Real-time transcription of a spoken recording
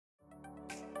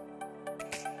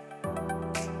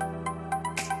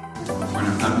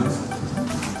tardes.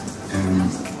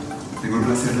 Tengo el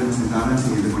placer de presentar al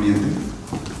siguiente ponente.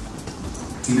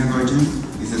 Tina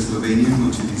Gorjanc is a Slovenian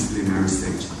multidisciplinary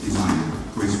stage designer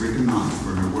who is recognized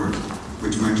for her work,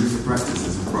 which merges the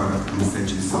practices of product and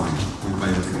stage design with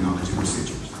biotechnology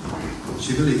procedures.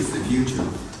 She believes the future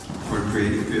for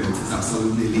creative fields is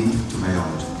absolutely linked to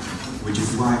biology, which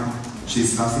is why she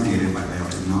is fascinated by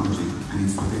biotechnology and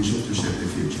its potential to shape the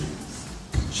future.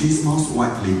 She is most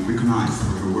widely recognized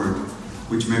for her work,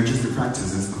 which merges the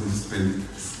practices of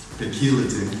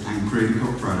speculative and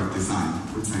critical product design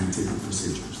with scientific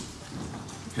procedures.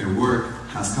 Her work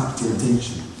has caught the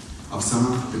attention of some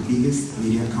of the biggest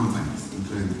media companies,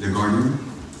 including The Guardian,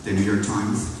 The New York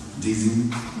Times, Disney,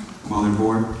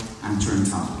 Motherboard, and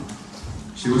Turntable.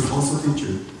 She was also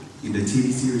featured in the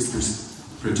TV series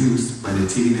produced by the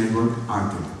TV network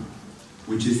Arte,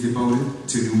 which is devoted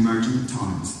to new emerging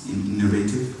talents in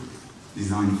innovative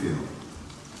design field.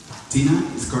 Tina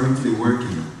is currently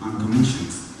working on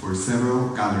commissions for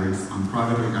several galleries and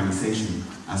private organizations,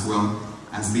 as well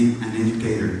as being an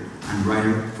educator and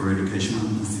writer for educational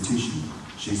institutions.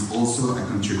 She is also a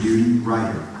contributing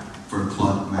writer for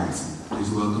Club magazine. Please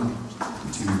welcome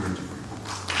Tina Gorjanc.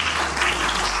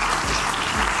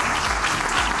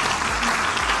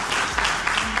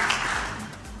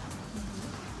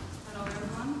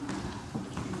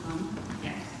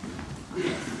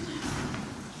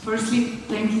 Firstly,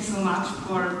 thank you so much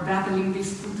for battling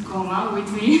this food coma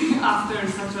with me after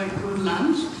such a good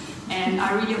lunch. And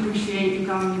I really appreciate you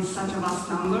coming in such a vast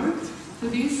number to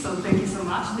this, so thank you so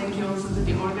much. Thank you also to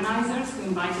the organizers who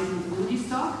invited me to do this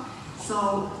talk.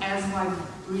 So as my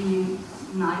really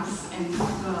nice and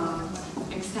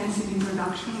extensive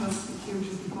introduction was here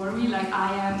just before me, like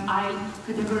I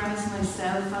categorize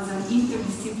myself as an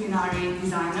interdisciplinary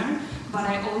designer, but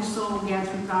I also get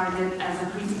regarded as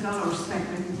a critical or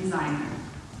speculative designer.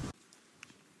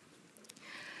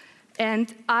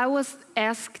 And I was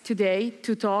asked today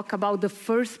to talk about the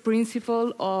first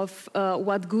principle of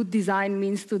what good design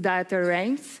means to Dieter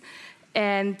Rams.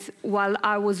 And while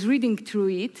I was reading through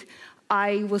it,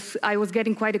 I was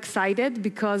getting quite excited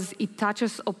because it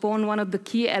touches upon one of the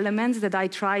key elements that I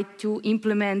try to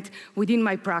implement within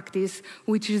my practice,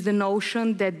 which is the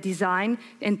notion that design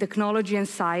and technology and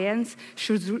science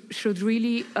should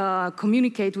really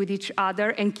communicate with each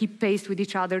other and keep pace with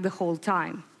each other the whole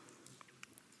time.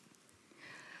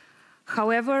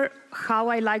 However, how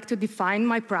I like to define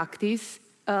my practice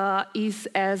is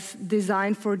as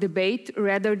design for debate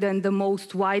rather than the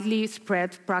most widely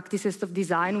spread practices of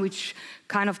design, which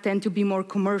kind of tend to be more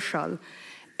commercial.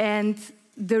 And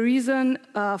the reason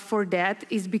for that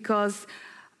is because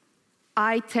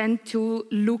I tend to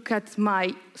look at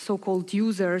my so-called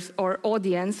users or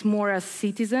audience more as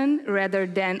citizen rather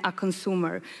than a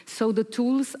consumer. So the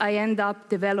tools I end up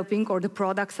developing or the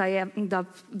products I end up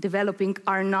developing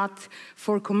are not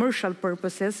for commercial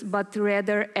purposes, but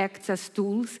rather act as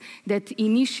tools that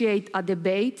initiate a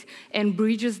debate and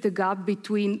bridges the gap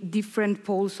between different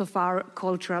poles of our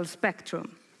cultural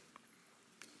spectrum.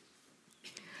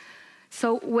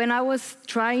 So when I was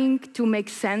trying to make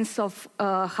sense of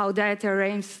how Dieter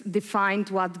Rams defined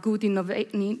what good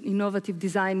innovative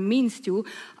design means to,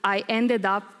 I ended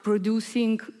up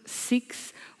producing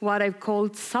 6 what I've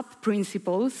called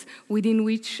sub-principles within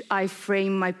which I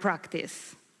frame my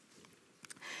practice.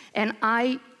 And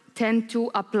I tend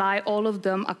to apply all of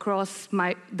them across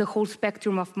the whole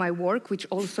spectrum of my work, which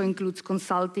also includes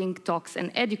consulting, talks,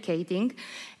 and educating.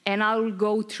 And I'll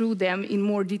go through them in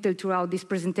more detail throughout this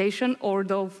presentation,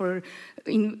 although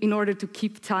in order to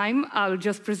keep time, I'll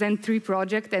just present 3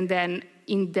 projects, and then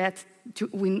in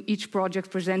each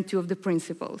project present 2 of the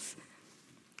principles.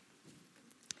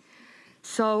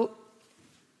 So,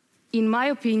 in my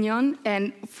opinion,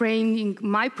 and framing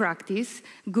my practice,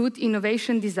 good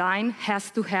innovation design has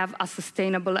to have a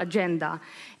sustainable agenda.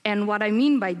 And what I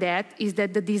mean by that is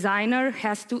that the designer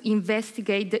has to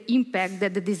investigate the impact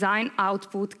that the design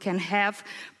output can have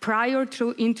prior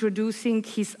to introducing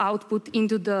his output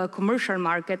into the commercial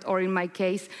market, or in my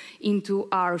case, into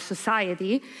our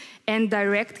society, and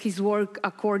direct his work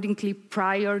accordingly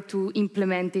prior to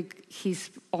implementing his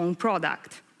own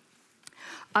product.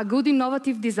 A good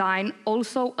innovative design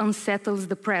also unsettles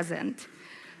the present.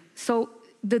 So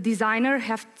the designer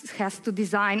has to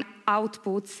design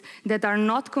outputs that are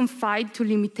not confined to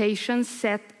limitations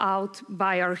set out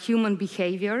by our human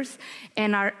behaviors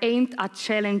and are aimed at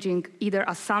challenging either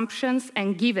assumptions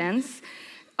and givens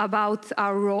about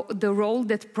the role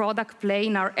that products play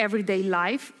in our everyday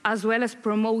life, as well as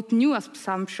promote new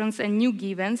assumptions and new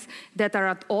givens that are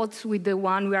at odds with the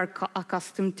one we are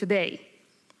accustomed today.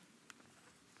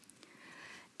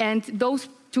 And those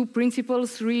two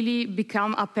principles really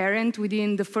become apparent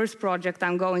within the first project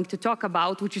I'm going to talk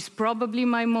about, which is probably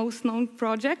my most known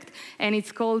project, and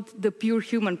it's called the Pure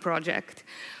Human Project.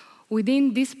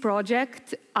 Within this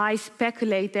project, I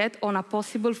speculated on a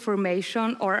possible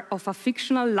formation of a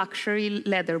fictional luxury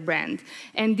leather brand.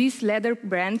 And this leather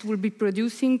brand will be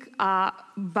producing a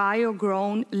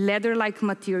bio-grown leather-like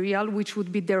material which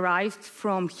would be derived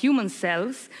from human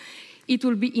cells. It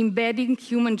will be embedding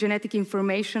human genetic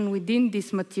information within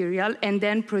this material and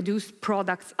then produce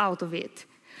products out of it.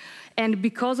 And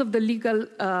because of the legal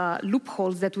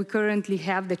loopholes that we currently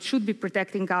have that should be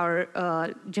protecting our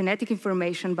genetic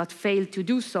information but fail to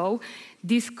do so,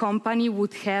 this company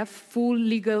would have full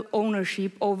legal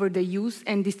ownership over the use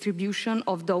and distribution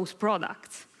of those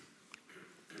products.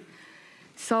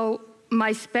 So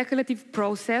my speculative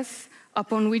process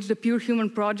upon which the Pure Human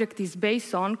Project is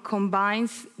based on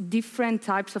combines different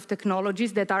types of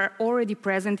technologies that are already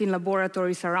present in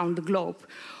laboratories around the globe.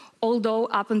 Although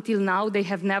up until now they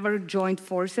have never joined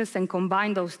forces and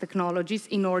combined those technologies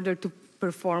in order to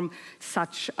form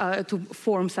such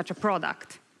a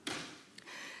product.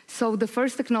 So the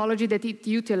first technology that it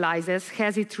utilizes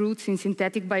has its roots in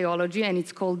synthetic biology, and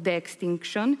it's called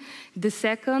de-extinction. The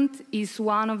second is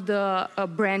one of the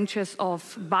branches of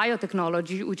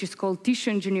biotechnology, which is called tissue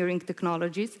engineering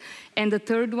technologies. And the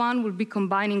third one will be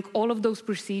combining all of those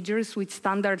procedures with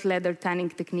standard leather tanning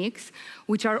techniques,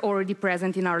 which are already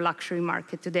present in our luxury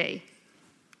market today.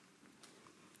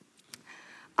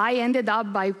 I ended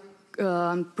up by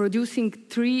producing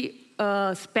three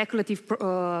speculative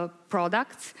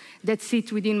products that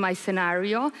sit within my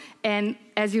scenario, and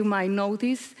as you might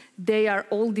notice, they are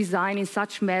all designed in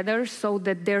such manner so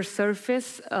that their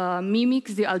surface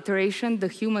mimics the alteration the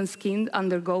human skin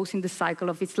undergoes in the cycle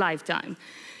of its lifetime.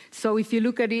 So if you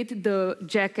look at it, the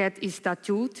jacket is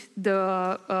tattooed,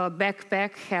 the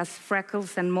backpack has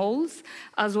freckles and moles,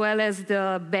 as well as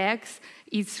the bags,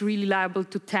 it's really liable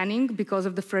to tanning because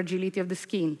of the fragility of the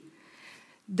skin.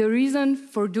 The reason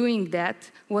for doing that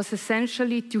was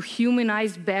essentially to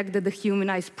humanize back the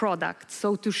dehumanized product,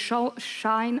 so to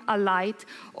shine a light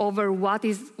over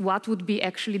what would be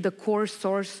actually the core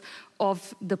source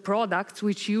of the products,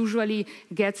 which usually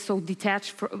get so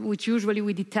detached, which usually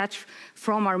we detach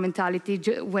from our mentality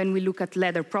when we look at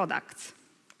leather products.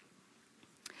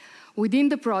 Within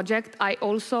the project, I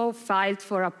also filed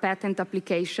for a patent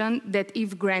application that,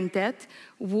 if granted,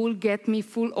 will get me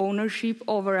full ownership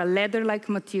over a leather-like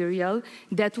material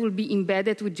that will be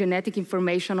embedded with genetic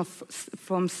information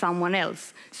from someone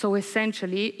else. So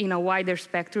essentially, in a wider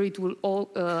spectrum,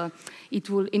 it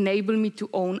will enable me to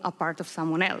own a part of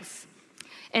someone else.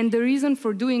 And the reason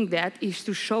for doing that is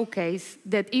to showcase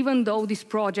that even though this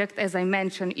project, as I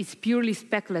mentioned, is purely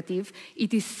speculative,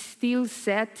 it is still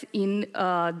set in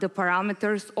the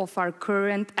parameters of our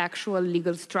current actual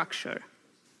legal structure.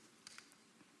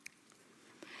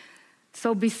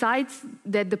 So besides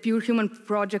that, the Pure Human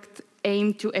Project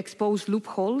aimed to expose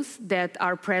loopholes that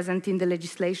are present in the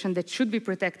legislation that should be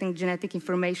protecting genetic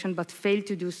information but fail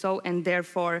to do so, and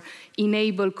therefore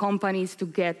enable companies to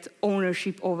get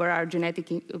ownership over our genetic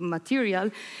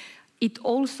material. It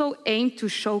also aimed to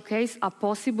showcase a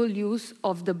possible use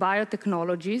of the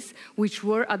biotechnologies, which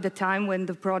were, at the time when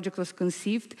the project was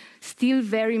conceived, still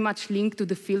very much linked to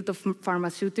the field of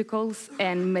pharmaceuticals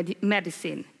and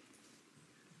medicine.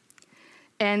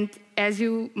 And as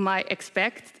you might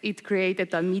expect, it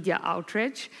created a media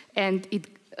outrage, and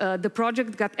the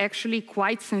project got actually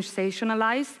quite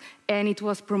sensationalized, and it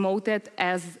was promoted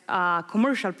as a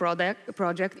commercial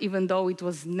project, even though it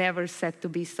was never said to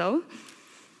be so.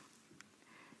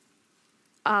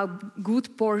 A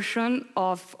good portion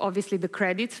of, obviously, the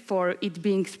credits for it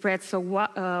being spread so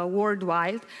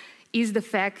worldwide is the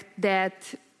fact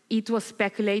that it was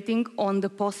speculating on the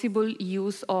possible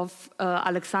use of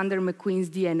Alexander McQueen's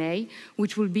DNA,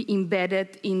 which will be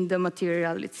embedded in the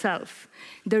material itself.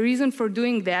 The reason for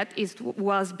doing that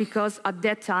was because at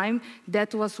that time,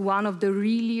 that was one of the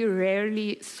really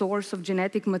rarely source of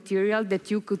genetic material that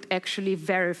you could actually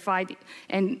verify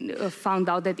and found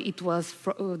out that it was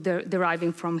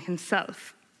deriving from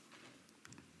himself.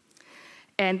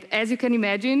 And as you can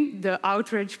imagine, the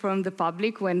outrage from the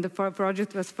public when the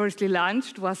project was firstly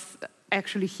launched was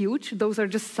actually huge. Those are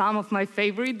just some of my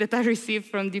favorites that I received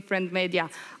from different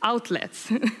media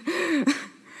outlets.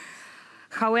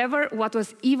 However, what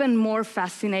was even more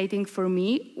fascinating for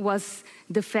me was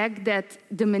the fact that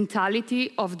the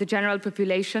mentality of the general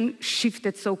population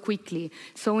shifted so quickly.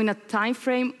 So in a time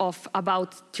frame of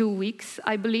about 2 weeks,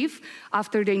 I believe,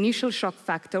 after the initial shock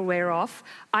factor wore off,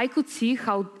 I could see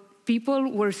how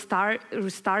people were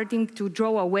starting to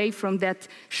draw away from that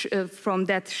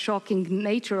shocking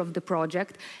nature of the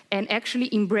project and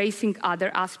actually embracing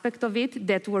other aspects of it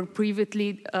that were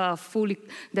previously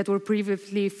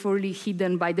fully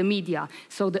hidden by the media.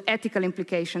 So the ethical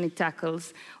implication it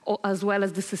tackles, as well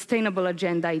as the sustainable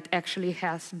agenda it actually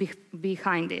has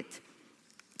behind it.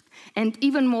 And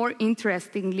even more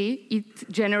interestingly,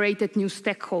 it generated new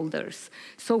stakeholders.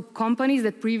 So companies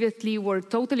that previously were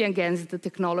totally against the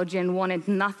technology and wanted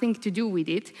nothing to do with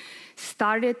it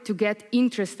started to get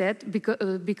interested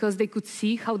because they could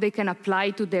see how they can apply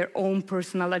to their own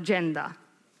personal agenda.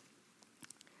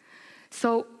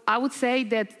 So I would say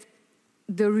that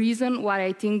the reason why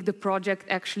I think the project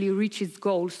actually reached its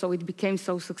goals, so it became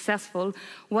so successful,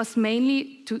 was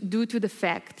mainly due to the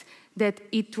fact that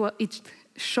it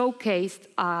showcased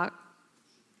a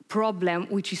problem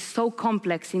which is so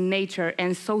complex in nature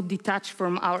and so detached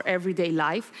from our everyday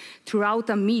life throughout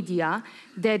a media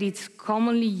that it's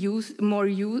commonly used,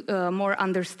 more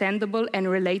understandable and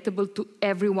relatable to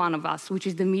every one of us, which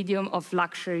is the medium of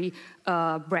luxury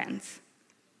brands.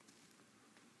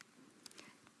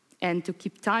 And to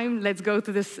keep time, let's go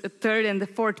to the third and the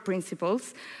fourth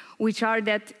principles, which are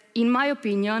that, in my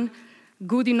opinion,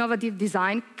 good innovative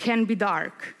design can be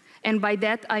dark. And by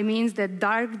that, I mean that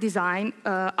dark design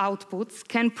outputs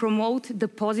can promote the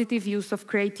positive use of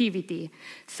creativity.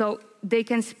 So they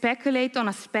can speculate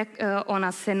on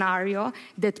a scenario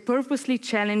that purposely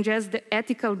challenges the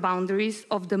ethical boundaries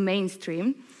of the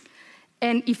mainstream.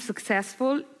 And if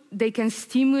successful, they can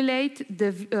stimulate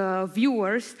the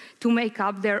viewers to make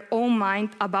up their own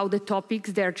mind about the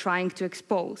topics they're trying to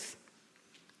expose.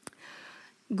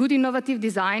 Good innovative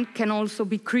design can also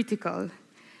be critical.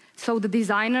 So the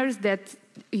designers that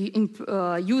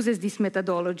uses this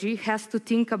methodology has to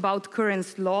think about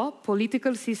current law,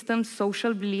 political systems,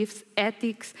 social beliefs,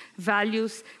 ethics,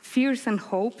 values, fears and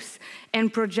hopes,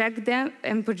 and project them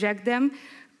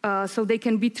so they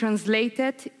can be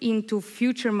translated into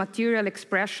future material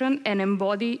expression and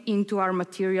embodied into our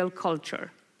material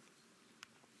culture.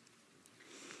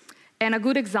 And a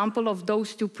good example of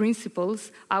those two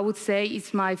principles, I would say,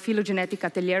 is my phylogenetic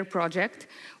atelier project,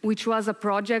 which was a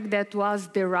project that was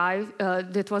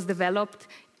developed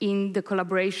in the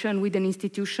collaboration with an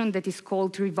institution that is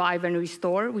called Revive and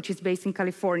Restore, which is based in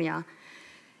California.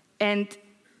 And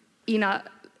in a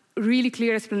really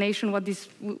clear explanation what this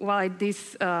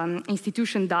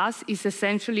institution does is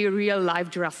essentially a real-life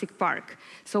Jurassic Park.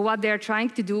 So what they're trying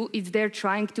to do is they're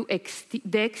trying to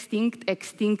extinct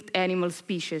animal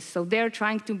species. So they're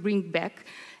trying to bring back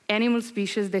animal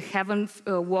species that haven't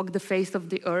walked the face of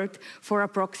the earth for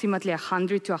approximately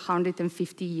 100 to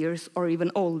 150 years or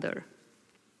even older.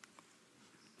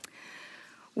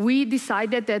 We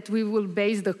decided that we will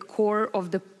base the core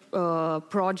of the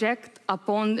project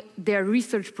upon their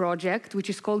research project, which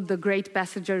is called the Great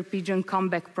Passenger Pigeon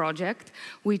Comeback Project,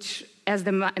 which, as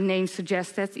the name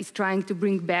suggests, is trying to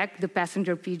bring back the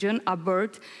passenger pigeon, a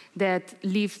bird that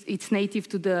it's native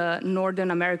to the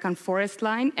Northern American forest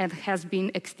line and has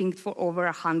been extinct for over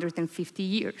 150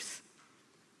 years.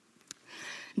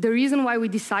 The reason why we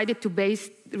decided to base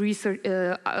the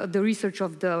research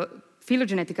of the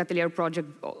phylogenetic atelier project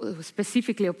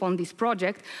specifically upon this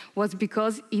project was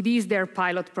because it is their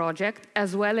pilot project,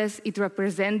 as well as it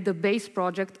represents the base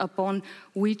project upon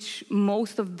which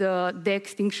most of the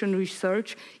de-extinction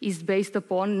research is based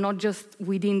upon, not just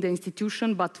within the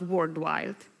institution, but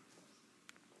worldwide.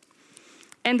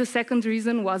 And the second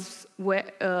reason was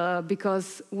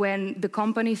because when the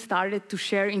company started to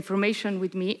share information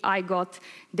with me, I got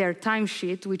their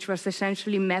timesheet, which was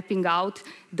essentially mapping out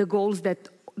the goals that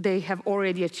they have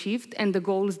already achieved and the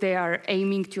goals they are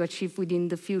aiming to achieve within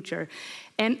the future.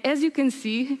 And as you can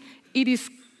see, it's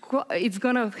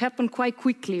going to happen quite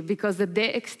quickly, because the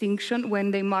de-extinction,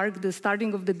 when they mark the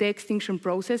starting of the de-extinction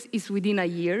process, is within a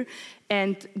year,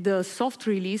 and the soft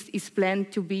release is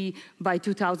planned to be by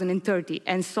 2030.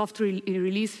 And soft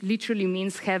release literally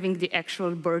means having the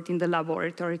actual bird in the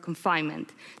laboratory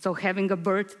confinement. So having a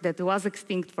bird that was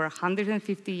extinct for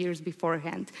 150 years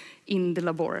beforehand in the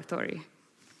laboratory.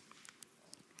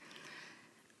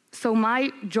 So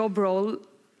my job role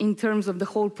in terms of the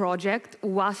whole project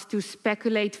was to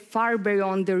speculate far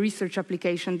beyond the research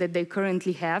application that they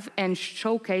currently have and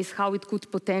showcase how it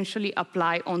could potentially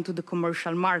apply onto the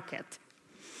commercial market.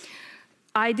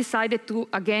 I decided to,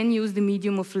 again, use the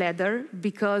medium of leather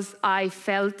because I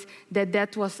felt that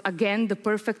that was, again, the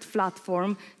perfect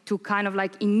platform to kind of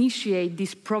like initiate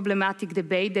this problematic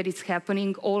debate that is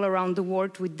happening all around the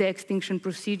world with de-extinction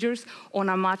procedures on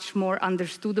a much more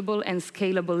understandable and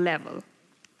scalable level.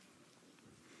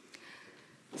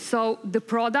 So the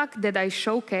product that I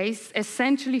showcase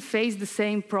essentially face the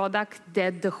same product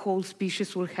that the whole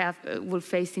species will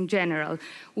face in general,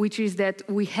 which is that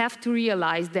we have to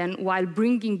realize then, while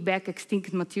bringing back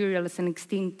extinct materials and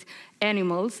extinct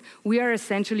animals, we are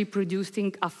essentially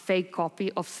producing a fake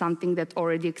copy of something that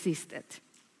already existed.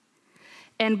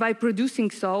 And by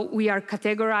producing so, we are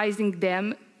categorizing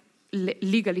them,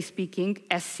 legally speaking,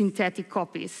 as synthetic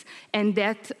copies. And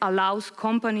that allows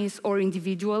companies or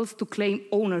individuals to claim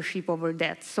ownership over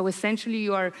that. So essentially,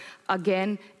 you are,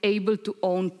 again, able to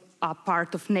own a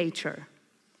part of nature.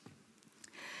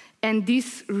 And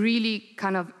this really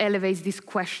kind of elevates this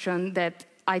question that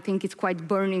I think it's quite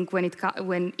burning when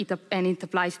it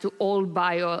applies to all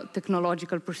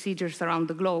biotechnological procedures around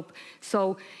the globe.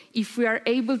 So if we are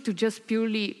able to just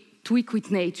purely tweak with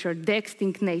nature, the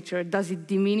extinct nature, does it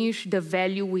diminish the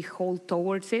value we hold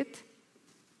towards it?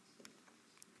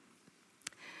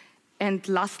 And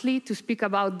lastly, to speak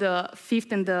about the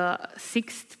fifth and the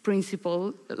sixth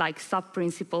principle, like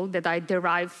sub-principle that I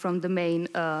derived from the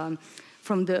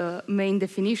main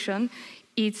definition,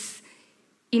 it's,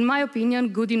 in my opinion,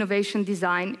 good innovation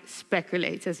design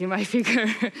speculates, as you might figure.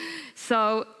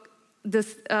 So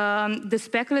the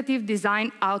speculative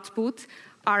design output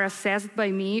are assessed by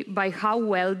me by how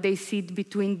well they sit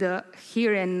between the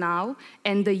here and now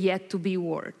and the yet-to-be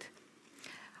world.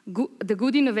 The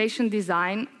good innovation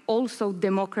design also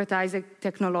democratizes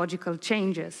technological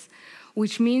changes,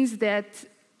 which means that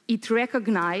it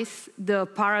recognizes the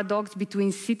paradox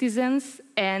between citizens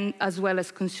and as well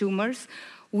as consumers,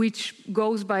 which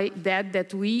goes by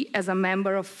that we, as a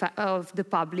member of the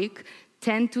public,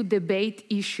 tend to debate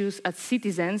issues as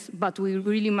citizens, but we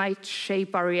really might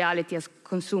shape our reality as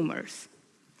consumers.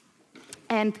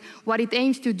 And what it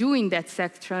aims to do in that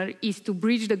sector is to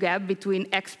bridge the gap between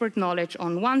expert knowledge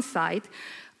on one side,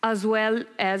 as well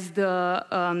as the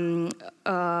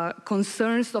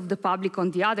concerns of the public on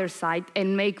the other side,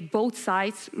 and make both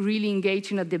sides really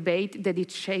engage in a debate that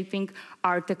is shaping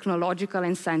our technological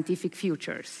and scientific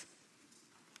futures.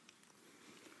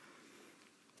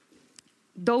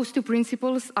 Those two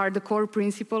principles are the core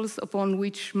principles upon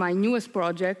which my newest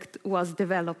project was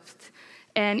developed.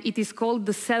 And it is called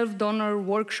the Self-Donor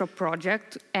Workshop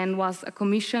Project and was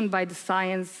commissioned by the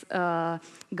Science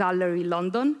Gallery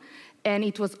London. And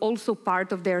it was also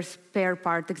part of their spare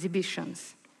part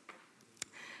exhibitions.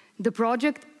 The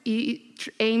project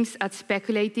aims at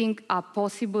speculating a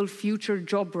possible future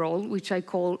job role, which I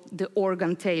call the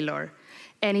organ tailor.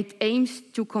 And it aims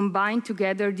to combine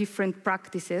together different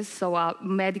practices, so a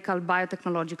medical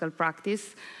biotechnological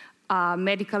practice, a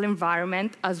medical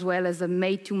environment, as well as a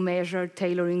made-to-measure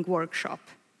tailoring workshop.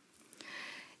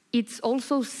 It's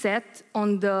also set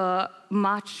on the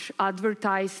much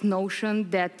advertised notion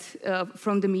that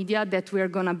from the media that we're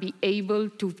going to be able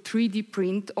to 3D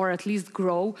print or at least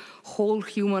grow whole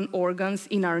human organs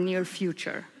in our near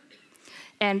future.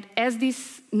 And as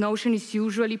this notion is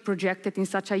usually projected in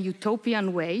such a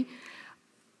utopian way,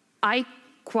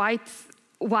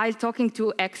 while talking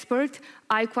to experts,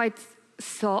 I quite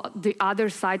saw the other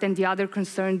side and the other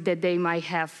concern that they might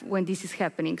have when this is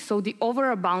happening. So the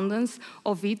overabundance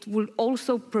of it will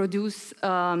also produce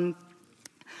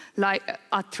like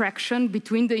attraction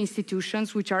between the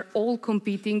institutions, which are all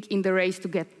competing in the race to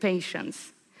get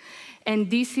patients.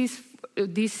 And this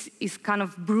is kind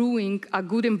of brewing a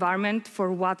good environment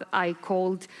for what I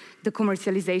called the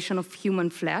commercialization of human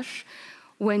flesh,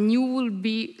 when you will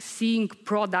be seeing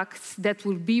products that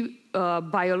will be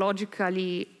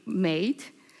biologically made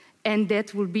and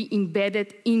that will be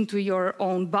embedded into your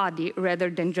own body rather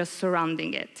than just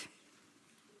surrounding it.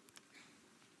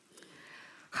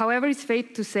 However, it's fair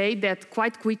to say that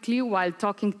quite quickly, while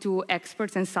talking to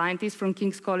experts and scientists from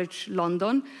King's College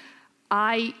London,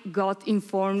 I got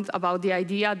informed about the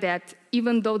idea that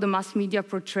even though the mass media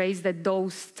portrays that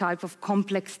those type of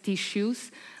complex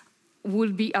tissues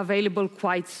will be available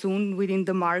quite soon within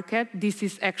the market, this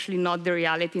is actually not the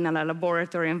reality in a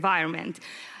laboratory environment.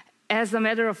 As a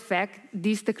matter of fact,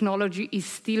 this technology is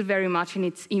still very much in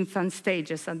its infant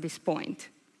stages at this point.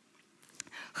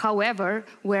 However,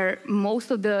 where most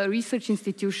of the research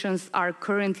institutions are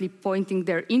currently pointing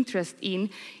their interest in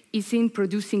is in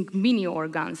producing mini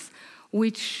organs,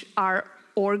 which are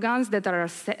organs that are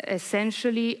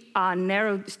essentially a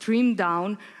narrowed, streamed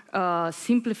down,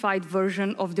 simplified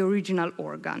version of the original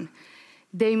organ.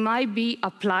 They might be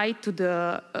applied to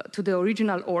the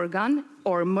original organ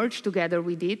or merged together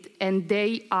with it, and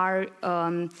they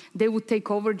would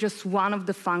take over just one of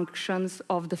the functions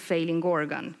of the failing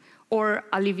organ, or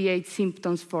alleviate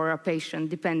symptoms for a patient,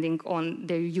 depending on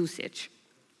their usage.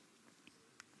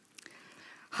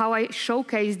 How I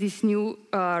showcased this new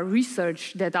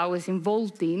research that I was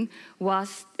involved in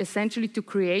was essentially to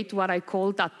create what I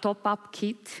called a top-up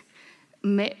kit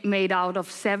made out of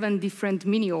 7 different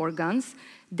mini organs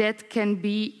that can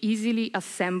be easily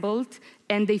assembled,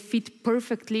 and they fit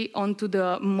perfectly onto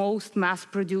the most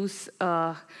mass-produced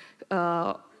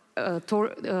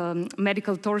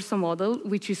medical torso model,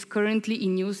 which is currently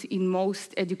in use in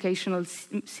most educational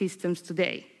systems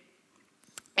today.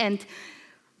 And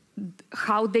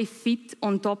how they fit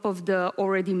on top of the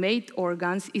already made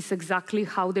organs is exactly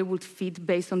how they would fit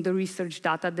based on the research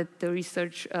data that the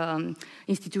research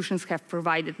institutions have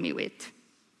provided me with.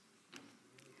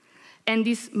 And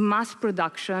this mass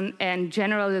production and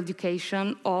general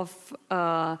education of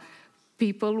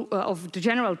people, of the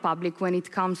general public when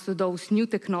it comes to those new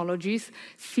technologies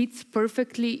fits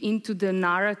perfectly into the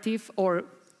narrative, or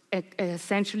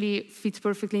essentially fits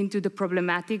perfectly into the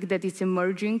problematic that is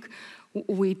emerging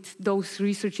with those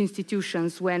research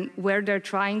institutions where they're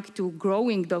trying to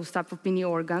growing those type of mini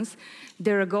organs.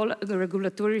 The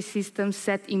regulatory system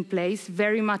set in place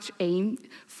very much aimed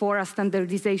for a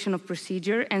standardization of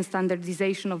procedure and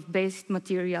standardization of base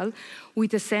material,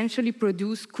 which essentially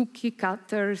produce cookie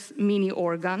cutters mini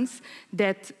organs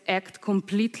that act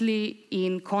completely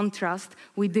in contrast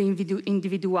with the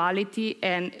individuality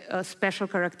and special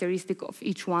characteristic of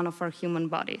each one of our human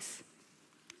bodies.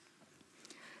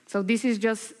 So this is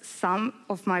just some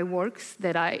of my works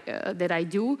that I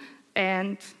do,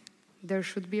 and there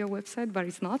should be a website, but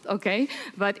it's not, okay.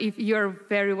 But if you're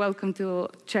very welcome to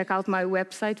check out my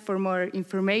website for more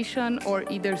information or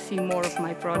either see more of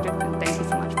my project, and thank you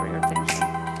so much for your attention.